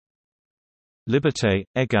Liberté,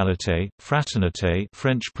 égalité, fraternité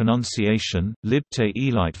French pronunciation, Liberté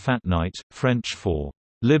égalité fraternité, French for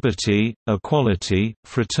liberty, equality,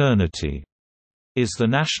 fraternity, is the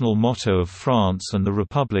national motto of France and the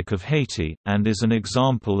Republic of Haiti, and is an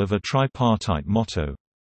example of a tripartite motto.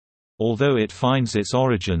 Although it finds its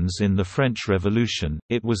origins in the French Revolution,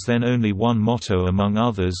 it was then only one motto among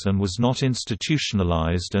others and was not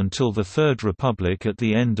institutionalized until the Third Republic at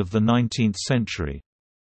the end of the 19th century.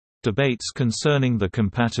 Debates concerning the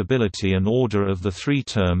compatibility and order of the three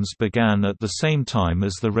terms began at the same time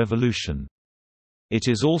as the Revolution. It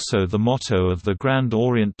is also the motto of the Grand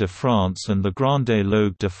Orient de France and the Grande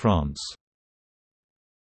Loge de France.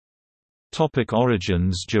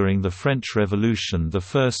 Origins. During the French Revolution, the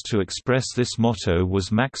first to express this motto was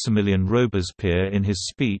Maximilien Robespierre in his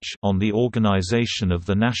speech on the organisation of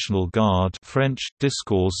the National Guard, French,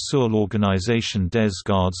 Discours sur l'organisation des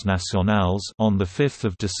gardes nationales, on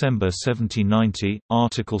 5 December 1790,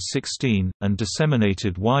 Article 16, and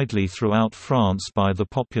disseminated widely throughout France by the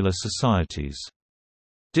popular societies.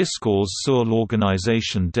 Discours sur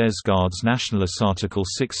l'organisation des gardes nationales Article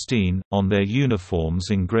 16, on their uniforms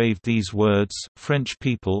engraved these words, French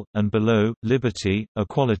people, and below, liberty,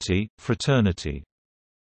 equality, fraternity.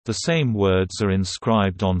 The same words are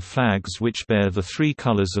inscribed on flags which bear the three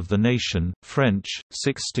colours of the nation, French,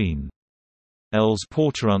 16. Elles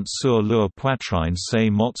porteront sur leur poitrine ces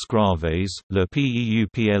mots gravés, le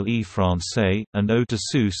peuple français, and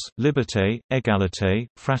au-dessous, liberté, égalité,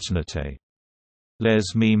 fraternité.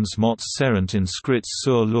 Les mêmes mots seront inscrits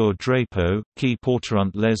sur leur drapeau, qui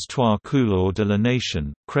porteront les trois couleurs de la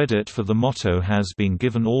nation. Credit for the motto has been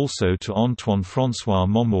given also to Antoine François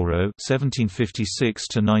Montmoreau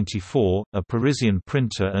 (1756–94), a Parisian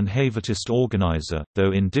printer and Havotist organizer,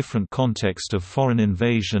 though in different context of foreign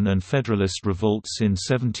invasion and Federalist revolts in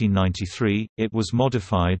 1793. It was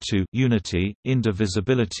modified to unity,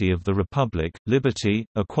 indivisibility of the Republic, liberty,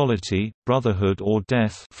 equality, brotherhood or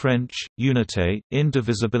death. French, unité,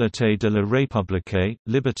 indivisibilité de la République,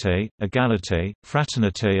 liberté, égalité,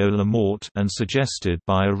 fraternité ou la mort, and suggested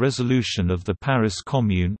by a resolution of the Paris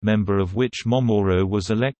Commune, member of which Montmoreau was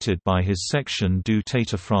elected by his section du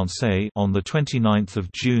Tété Français on 29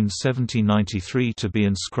 June 1793 to be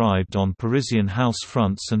inscribed on Parisian house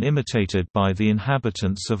fronts and imitated by the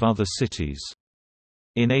inhabitants of other cities.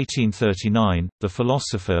 In 1839, the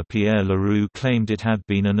philosopher Pierre Leroux claimed it had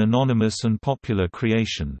been an anonymous and popular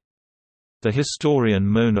creation. The historian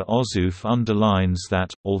Mona Ozouf underlines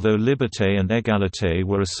that, although liberté and égalité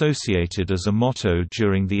were associated as a motto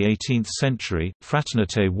during the 18th century,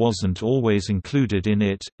 fraternité wasn't always included in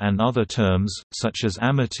it, and other terms, such as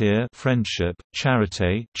amitié friendship,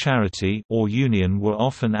 charité charity, or union were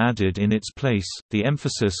often added in its place. The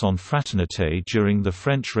emphasis on fraternité during the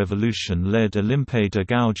French Revolution led Olympe de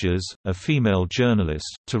Gouges, a female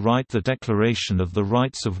journalist, to write the Declaration of the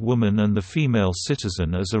Rights of Woman and the Female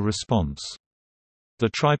Citizen as a response. The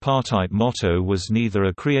tripartite motto was neither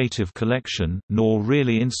a creative collection, nor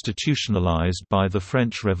really institutionalized by the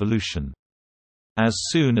French Revolution. As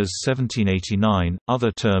soon as 1789,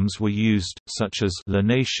 other terms were used, such as la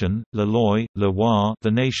nation, la loi, le roi, the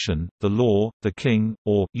nation, the law, the king,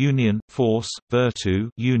 or union, force, vertu,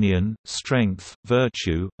 union, strength,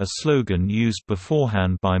 virtue, a slogan used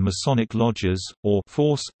beforehand by Masonic lodges, or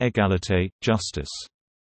force, égalité, justice.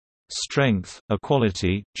 Strength,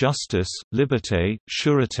 equality, justice, liberté,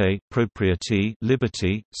 sûreté, propriété,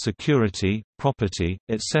 liberty, security, property,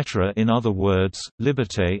 etc. In other words,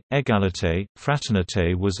 liberté, égalité,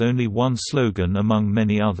 fraternité was only one slogan among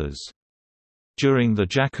many others. During the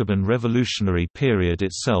Jacobin revolutionary period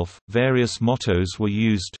itself, various mottos were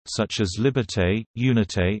used, such as liberté,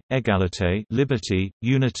 unité, égalité, liberty,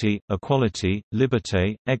 unity, equality,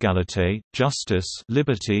 liberté, égalité, justice,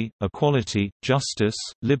 liberty, equality, justice,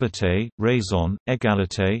 liberté, raison,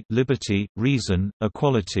 égalité, liberty, reason,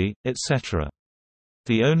 equality, etc.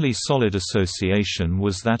 The only solid association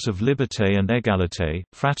was that of liberté and égalité,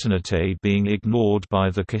 fraternité being ignored by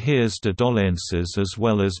the Cahiers de doléances as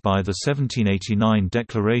well as by the 1789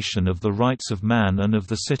 Declaration of the Rights of Man and of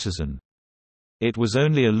the Citizen. It was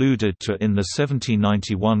only alluded to in the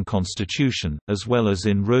 1791 Constitution, as well as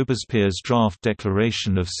in Robespierre's draft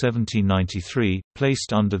declaration of 1793,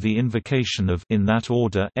 placed under the invocation of in that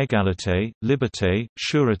order égalité, liberté,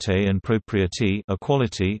 sûreté and propriété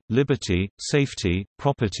equality, liberty, safety,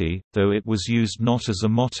 property, though it was used not as a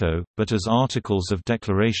motto, but as articles of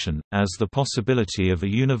declaration, as the possibility of a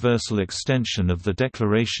universal extension of the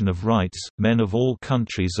Declaration of Rights. Men of all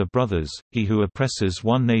countries are brothers, he who oppresses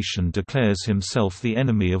one nation declares himself the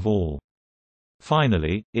enemy of all.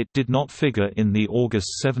 Finally, it did not figure in the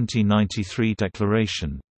August 1793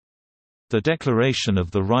 declaration. The Declaration of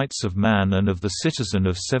the Rights of Man and of the Citizen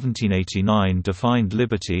of 1789 defined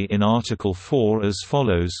liberty in Article 4 as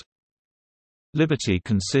follows: Liberty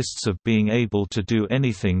consists of being able to do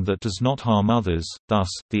anything that does not harm others, thus,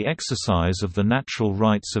 the exercise of the natural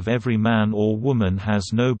rights of every man or woman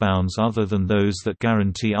has no bounds other than those that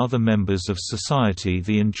guarantee other members of society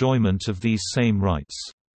the enjoyment of these same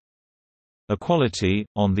rights. Equality,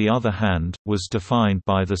 on the other hand, was defined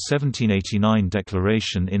by the 1789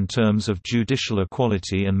 Declaration in terms of judicial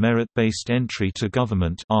equality and merit-based entry to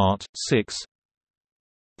government. Art. 6.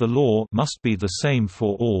 The law must be the same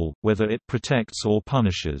for all, whether it protects or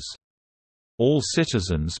punishes. All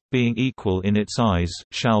citizens, being equal in its eyes,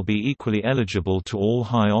 shall be equally eligible to all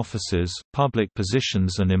high offices, public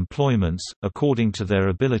positions and employments, according to their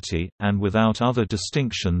ability, and without other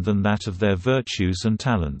distinction than that of their virtues and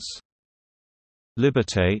talents.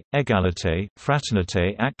 Liberté, égalité,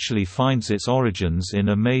 fraternité actually finds its origins in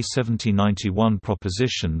a May 1791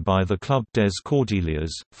 proposition by the Club des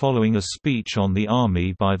Cordeliers, following a speech on the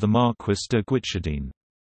army by the Marquis de Guichardin.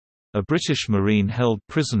 A British Marine held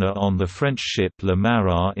prisoner on the French ship Le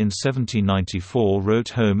Marat in 1794 wrote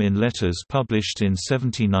home in letters published in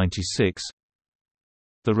 1796,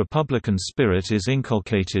 "The republican spirit is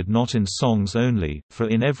inculcated not in songs only, for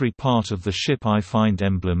in every part of the ship I find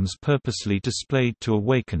emblems purposely displayed to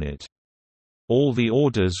awaken it. All the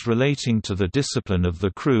orders relating to the discipline of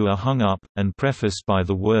the crew are hung up, and prefaced by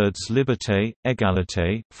the words Liberté,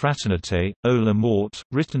 égalité, fraternité, o la mort,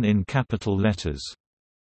 written in capital letters."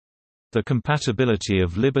 The compatibility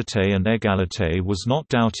of liberté and égalité was not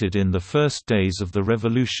doubted in the first days of the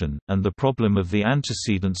Revolution, and the problem of the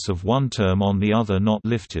antecedents of one term on the other not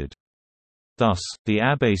lifted. Thus, the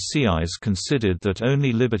Abbé Sieyès considered that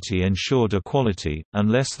only liberty ensured equality,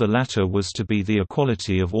 unless the latter was to be the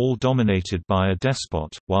equality of all dominated by a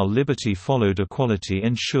despot, while liberty followed equality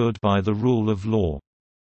ensured by the rule of law.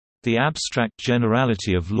 The abstract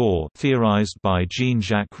generality of law theorized by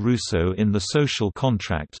Jean-Jacques Rousseau in The Social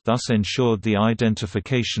Contract thus ensured the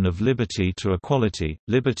identification of liberty to equality,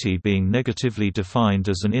 liberty being negatively defined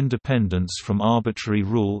as an independence from arbitrary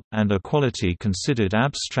rule, and equality considered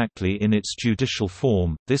abstractly in its judicial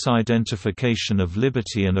form. This identification of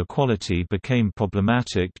liberty and equality became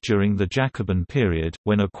problematic during the Jacobin period,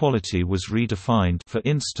 when equality was redefined, for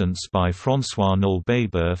instance by François Noël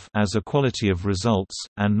Babeuf, as equality of results,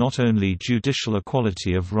 and not only judicial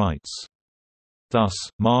equality of rights. Thus,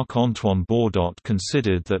 Marc-Antoine Bordat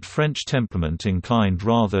considered that French temperament inclined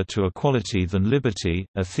rather to equality than liberty,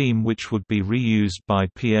 a theme which would be reused by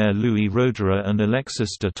Pierre-Louis Roederer and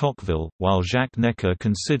Alexis de Tocqueville, while Jacques Necker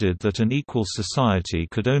considered that an equal society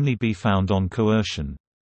could only be found on coercion.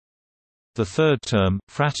 The third term,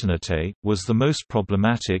 fraternité, was the most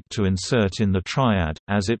problematic to insert in the triad,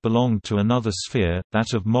 as it belonged to another sphere,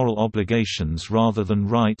 that of moral obligations rather than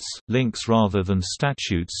rights, links rather than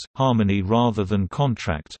statutes, harmony rather than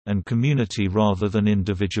contract, and community rather than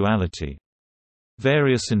individuality.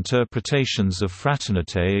 Various interpretations of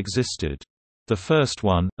fraternité existed. The first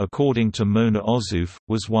one, according to Mona Ozouf,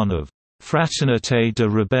 was one of fraternité de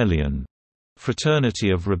rébellion,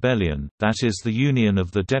 Fraternity of Rebellion, that is the union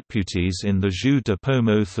of the deputies in the Jeu de Paume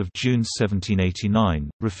Oath of June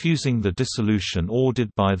 1789, refusing the dissolution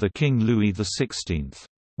ordered by the King Louis XVI.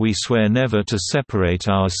 "We swear never to separate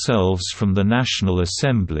ourselves from the National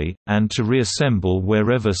Assembly, and to reassemble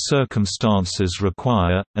wherever circumstances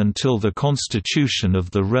require, until the constitution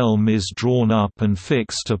of the realm is drawn up and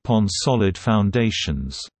fixed upon solid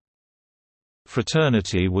foundations."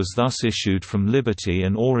 Fraternity was thus issued from liberty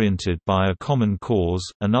and oriented by a common cause.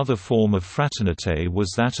 Another form of fraternité was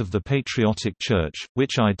that of the Patriotic Church,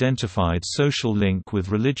 which identified social link with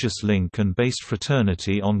religious link and based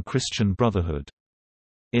fraternity on Christian brotherhood.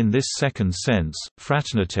 In this second sense,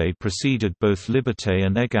 fraternité preceded both liberté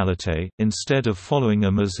and égalité, instead of following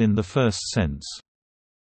them as in the first sense.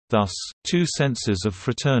 Thus, two senses of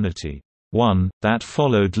fraternity. One, that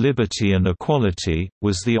followed liberty and equality,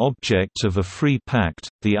 was the object of a free pact,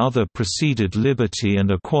 the other preceded liberty and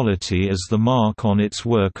equality as the mark on its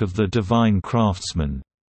work of the divine craftsman.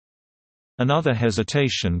 Another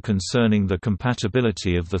hesitation concerning the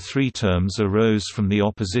compatibility of the three terms arose from the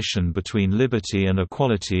opposition between liberty and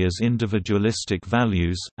equality as individualistic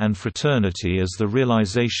values, and fraternity as the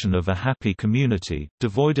realization of a happy community,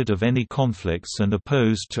 devoid of any conflicts and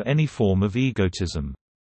opposed to any form of egotism.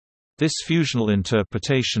 This fusional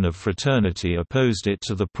interpretation of fraternity opposed it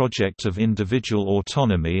to the project of individual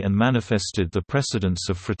autonomy and manifested the precedence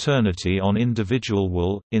of fraternity on individual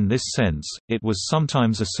will. In this sense, it was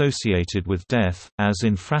sometimes associated with death, as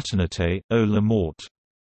in Fraternité, o la mort.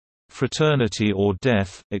 fraternity or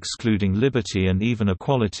death, excluding liberty and even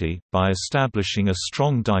equality, by establishing a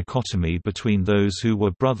strong dichotomy between those who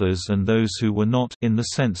were brothers and those who were not, in the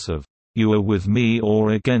sense of, "You are with me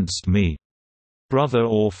or against me," brother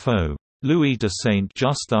or foe. Louis de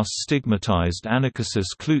Saint-Just thus stigmatized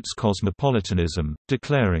Anacharsis Cloot's cosmopolitanism,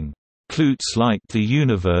 declaring, "Cloot's like the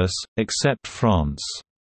universe, except France."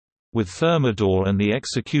 With Thermidor and the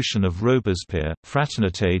execution of Robespierre,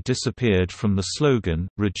 fraternité disappeared from the slogan,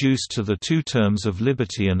 reduced to the two terms of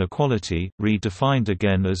liberty and equality, redefined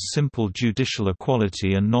again as simple judicial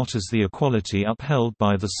equality and not as the equality upheld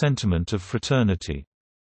by the sentiment of fraternity.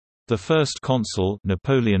 The first consul,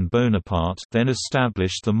 Napoleon Bonaparte, then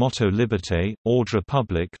established the motto Liberté, ordre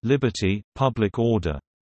public, liberty, public order.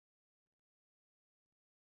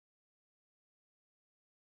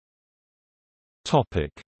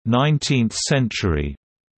 Topic: 19th century.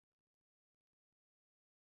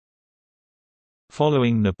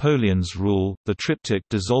 Following Napoleon's rule, the triptych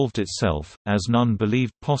dissolved itself, as none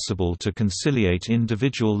believed possible to conciliate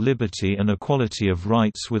individual liberty and equality of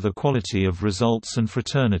rights with equality of results and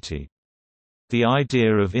fraternity. The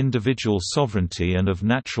idea of individual sovereignty and of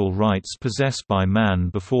natural rights possessed by man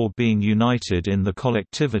before being united in the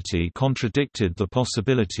collectivity contradicted the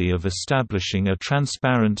possibility of establishing a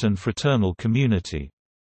transparent and fraternal community.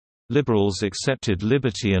 Liberals accepted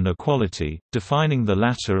liberty and equality, defining the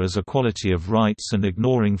latter as equality of rights and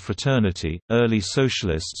ignoring fraternity. Early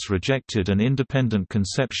socialists rejected an independent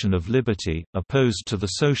conception of liberty, opposed to the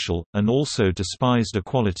social, and also despised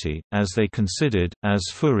equality, as they considered, as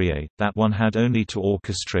Fourier, that one had only to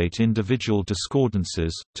orchestrate individual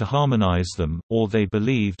discordances, to harmonize them, or they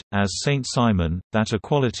believed, as Saint-Simon, that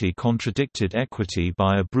equality contradicted equity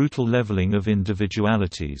by a brutal leveling of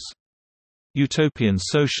individualities. Utopian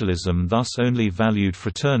socialism thus only valued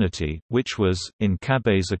fraternity, which was, in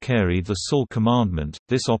Cabet-Zachary, the sole commandment.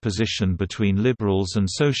 This opposition between liberals and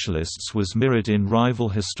socialists was mirrored in rival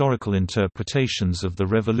historical interpretations of the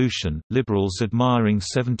revolution, liberals admiring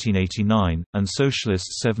 1789, and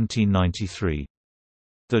socialists 1793.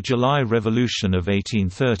 The July Revolution of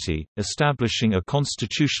 1830, establishing a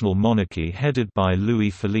constitutional monarchy headed by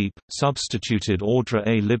Louis-Philippe, substituted ordre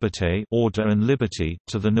et liberté, order and liberty,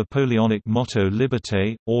 to the Napoleonic motto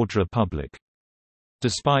Liberté, ordre public.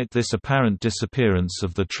 Despite this apparent disappearance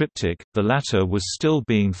of the triptych, the latter was still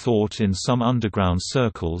being thought in some underground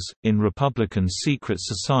circles, in Republican secret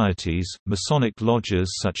societies, Masonic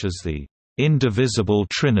lodges such as the Indivisible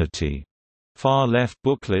Trinity, far-left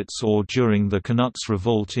booklets, or during the Canuts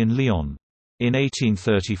revolt in Lyon. In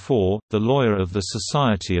 1834, the lawyer of the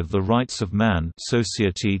Society of the Rights of Man,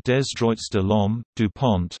 Société des Droits de l'Homme,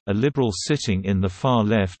 Dupont, a liberal sitting in the far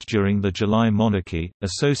left during the July monarchy,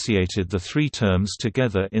 associated the three terms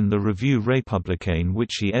together in the Revue républicaine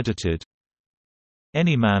which he edited.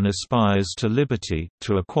 Any man aspires to liberty,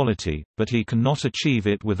 to equality, but he cannot achieve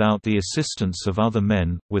it without the assistance of other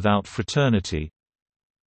men, without fraternity.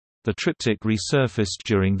 The triptych resurfaced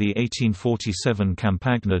during the 1847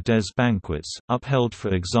 Campagne des Banquets, upheld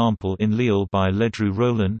for example in Lille by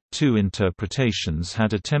Ledru-Rollin. Two interpretations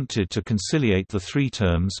had attempted to conciliate the three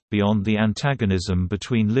terms, beyond the antagonism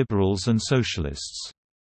between liberals and socialists.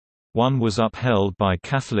 One was upheld by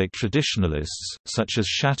Catholic traditionalists, such as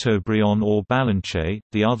Chateaubriand or Ballanche,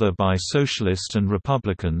 the other by socialist and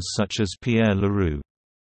republicans such as Pierre Leroux.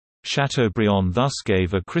 Chateaubriand thus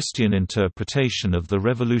gave a Christian interpretation of the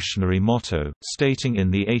revolutionary motto, stating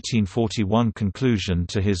in the 1841 conclusion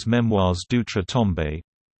to his Memoirs d'outre-tombe,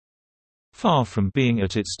 "Far from being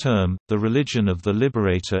at its term, the religion of the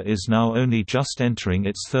liberator is now only just entering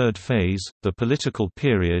its third phase, the political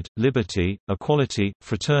period, liberty, equality,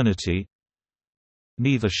 fraternity."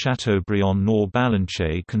 Neither Chateaubriand nor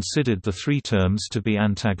Ballanche considered the three terms to be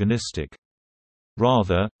antagonistic.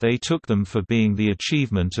 Rather, they took them for being the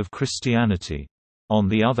achievement of Christianity. On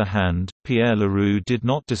the other hand, Pierre Leroux did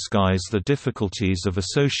not disguise the difficulties of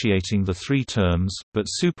associating the three terms, but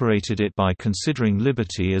superated it by considering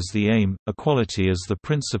liberty as the aim, equality as the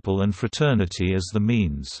principle and fraternity as the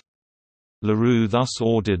means. Leroux thus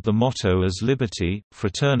ordered the motto as liberty,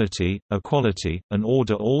 fraternity, equality, an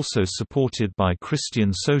order also supported by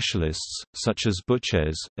Christian socialists, such as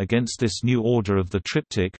Bouchez. Against this new order of the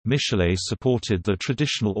triptych, Michelet supported the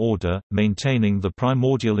traditional order, maintaining the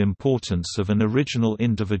primordial importance of an original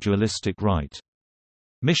individualistic right.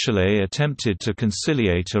 Michelet attempted to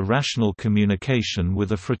conciliate a rational communication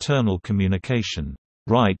with a fraternal communication,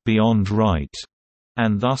 right beyond right,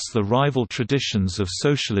 and thus the rival traditions of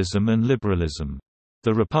socialism and liberalism.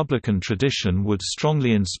 The Republican tradition would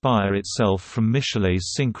strongly inspire itself from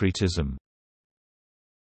Michelet's syncretism.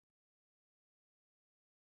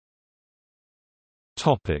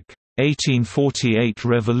 1848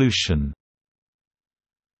 Revolution.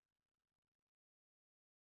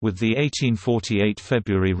 With the 1848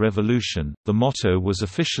 February Revolution, the motto was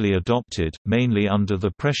officially adopted, mainly under the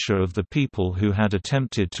pressure of the people who had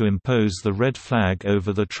attempted to impose the red flag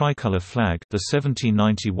over the tricolor flag. The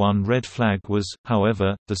 1791 red flag was,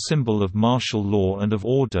 however, the symbol of martial law and of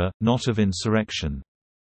order, not of insurrection.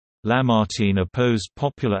 Lamartine opposed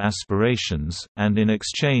popular aspirations, and in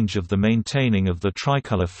exchange of the maintaining of the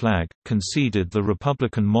tricolor flag, conceded the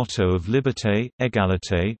Republican motto of Liberté,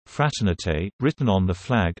 égalité, fraternité, written on the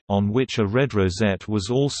flag, on which a red rosette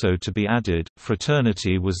was also to be added.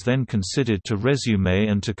 Fraternity was then considered to resume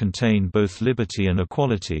and to contain both liberty and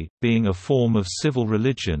equality, being a form of civil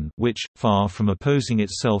religion which, far from opposing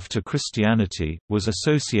itself to Christianity, was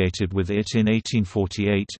associated with it in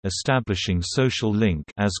 1848, establishing social link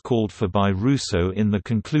as called for by Rousseau in the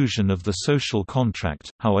conclusion of the social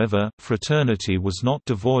contract. However, fraternity was not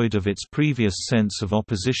devoid of its previous sense of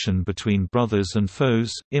opposition between brothers and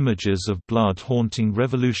foes, images of blood haunting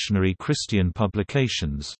revolutionary Christian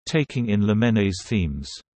publications, taking in Lamennais'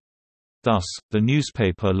 themes. Thus, the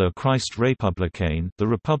newspaper Le Christ Républicain, the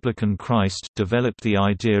Republican Christ, developed the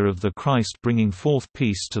idea of the Christ bringing forth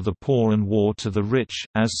peace to the poor and war to the rich.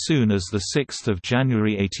 As soon as 6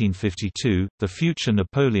 January 1852, the future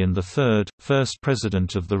Napoleon III, first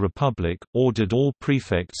President of the Republic, ordered all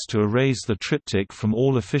prefects to erase the triptych from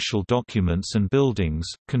all official documents and buildings,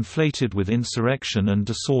 conflated with insurrection and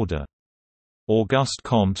disorder. Auguste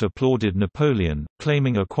Comte applauded Napoleon,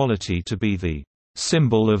 claiming equality to be the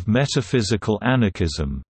symbol of metaphysical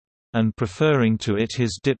anarchism, and preferring to it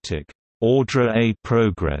his diptych, Ordre et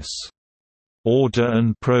Progrès, order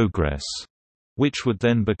and progress, which would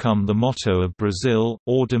then become the motto of Brazil,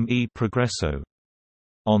 Ordem e Progresso.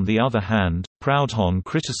 On the other hand, Proudhon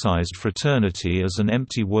criticized fraternity as an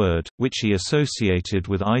empty word, which he associated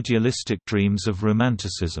with idealistic dreams of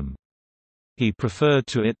romanticism. He preferred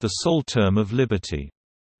to it the sole term of liberty.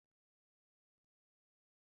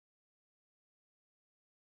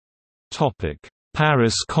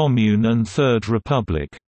 Paris Commune and Third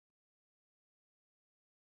Republic.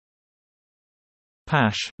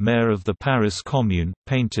 Pache, mayor of the Paris Commune,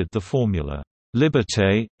 painted the formula,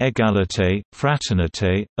 Liberté, égalité,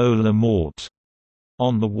 fraternité, haut la mort,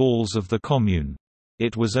 on the walls of the Commune.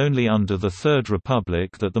 It was only under the Third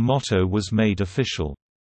Republic that the motto was made official.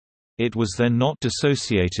 It was then not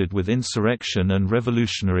dissociated with insurrection and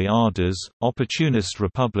revolutionary ardors, opportunist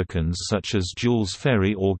republicans such as Jules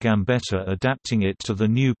Ferry or Gambetta adapting it to the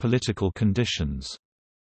new political conditions.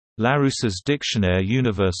 Larousse's Dictionnaire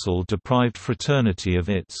universel deprived fraternity of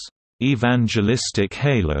its evangelistic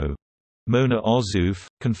halo. Mona Ozouf,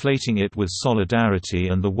 conflating it with solidarity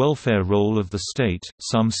and the welfare role of the state.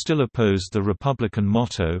 Some still opposed the Republican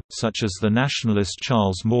motto, such as the nationalist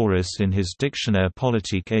Charles Maurras in his Dictionnaire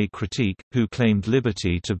politique et critique, who claimed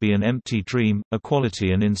liberty to be an empty dream,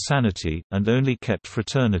 equality an insanity, and only kept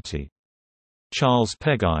fraternity. Charles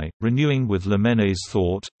Péguy, renewing with Lamennais'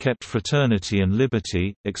 thought, kept fraternity and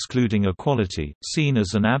liberty, excluding equality, seen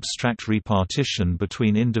as an abstract repartition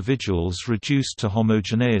between individuals reduced to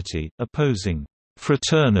homogeneity, opposing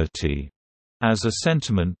fraternity as a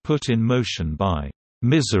sentiment put in motion by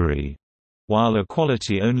misery, while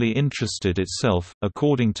equality only interested itself,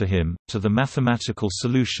 according to him, to the mathematical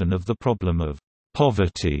solution of the problem of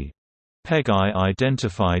poverty. Péguy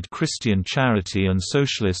identified Christian charity and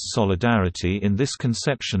socialist solidarity in this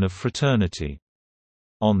conception of fraternity.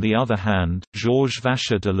 On the other hand, Georges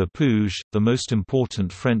Vacher de Lapouge, the most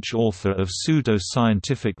important French author of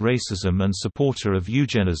pseudo-scientific racism and supporter of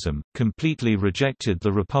eugenism, completely rejected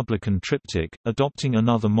the Republican triptych, adopting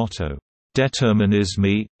another motto,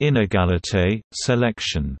 Déterminisme, inégalité,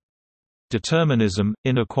 sélection. Determinism,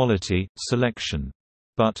 inequality, selection.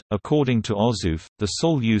 But, according to Ozouf, the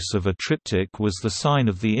sole use of a triptych was the sign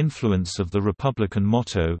of the influence of the Republican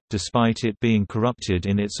motto, despite it being corrupted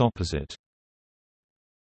in its opposite.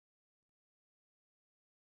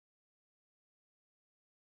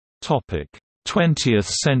 Topic: 20th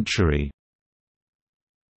century.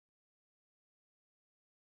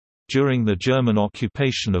 During the German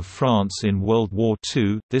occupation of France in World War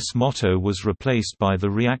II, this motto was replaced by the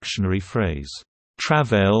reactionary phrase,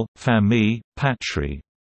 Travail, famille, patrie,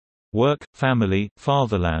 work, family,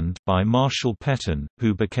 fatherland, by Marshal Pétain,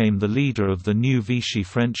 who became the leader of the new Vichy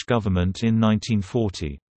French government in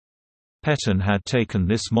 1940. Pétain had taken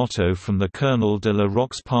this motto from the Colonel de la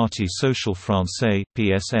Roque's Parti Social Français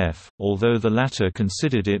 (PSF), although the latter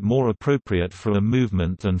considered it more appropriate for a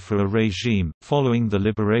movement than for a regime. Following the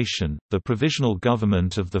liberation, the Provisional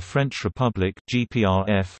Government of the French Republic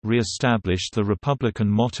 (GPRF) re-established the republican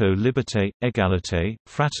motto Liberté, égalité,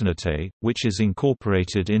 fraternité, which is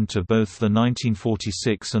incorporated into both the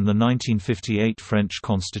 1946 and the 1958 French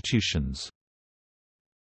constitutions.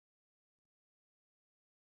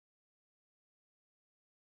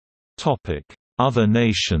 Other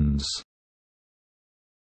nations.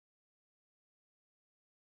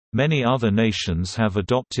 Many other nations have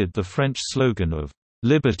adopted the French slogan of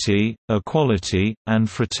 "Liberty, Equality, and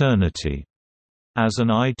Fraternity" as an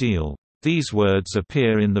ideal. These words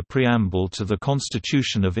appear in the preamble to the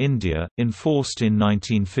Constitution of India, enforced in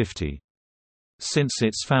 1950. Since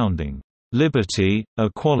its founding, "Liberty,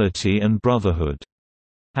 Equality and Brotherhood"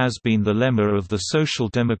 has been the lemma of the Social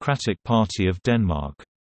Democratic Party of Denmark.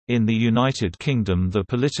 In the United Kingdom, the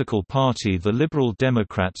political party the Liberal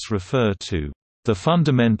Democrats refer to the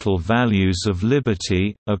fundamental values of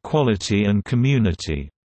liberty, equality and community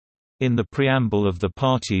in the preamble of the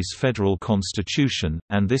party's federal constitution,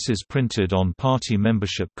 and this is printed on party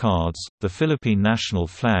membership cards. The Philippine national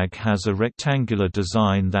flag has a rectangular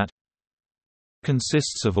design that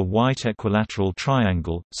consists of a white equilateral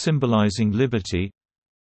triangle, symbolizing liberty,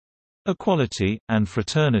 equality, and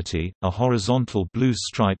fraternity, a horizontal blue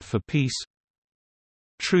stripe for peace,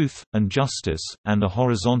 truth, and justice, and a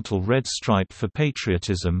horizontal red stripe for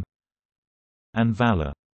patriotism and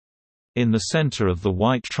valor. In the center of the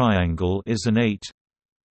white triangle is an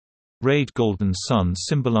 8-rayed golden sun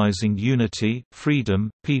symbolizing unity, freedom,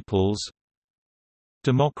 peoples,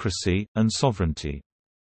 democracy, and sovereignty.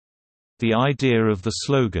 The idea of the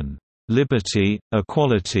slogan, "Liberty,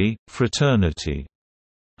 Equality, Fraternity,"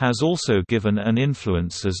 has also given an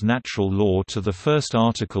influence as natural law to the first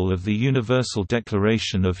article of the Universal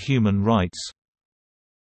Declaration of Human Rights.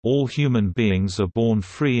 All human beings are born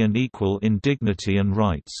free and equal in dignity and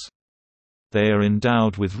rights. They are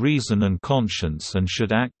endowed with reason and conscience and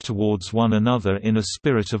should act towards one another in a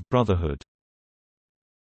spirit of brotherhood.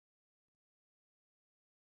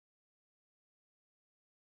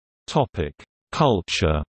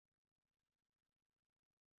 Culture.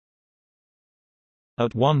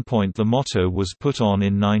 At one point the motto was put on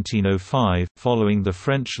in 1905, following the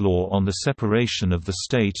French law on the separation of the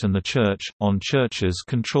state and the Church, on churches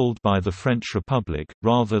controlled by the French Republic,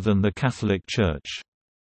 rather than the Catholic Church.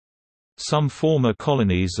 Some former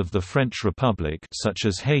colonies of the French Republic, such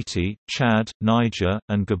as Haiti, Chad, Niger,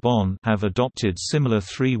 and Gabon, have adopted similar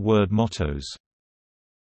three-word mottos.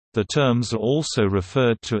 The terms are also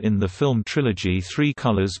referred to in the film trilogy Three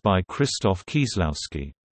Colors by Krzysztof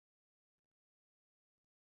Kieślowski.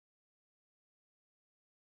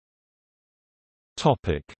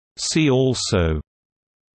 See also: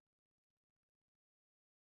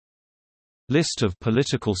 List of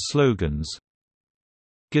political slogans,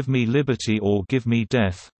 Give me liberty or give me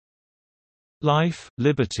death, Life,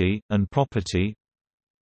 liberty, and property,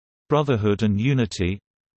 Brotherhood and unity,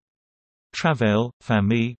 Travail,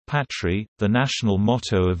 famille, patrie, the national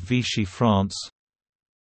motto of Vichy France,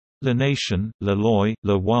 La Nation, la loi,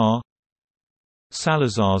 le roi,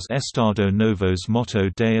 Salazar's Estado Novo's motto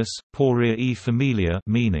Deus, Patria e Familia,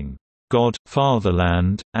 meaning God,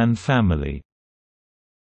 Fatherland, and Family.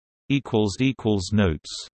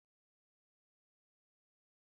 Notes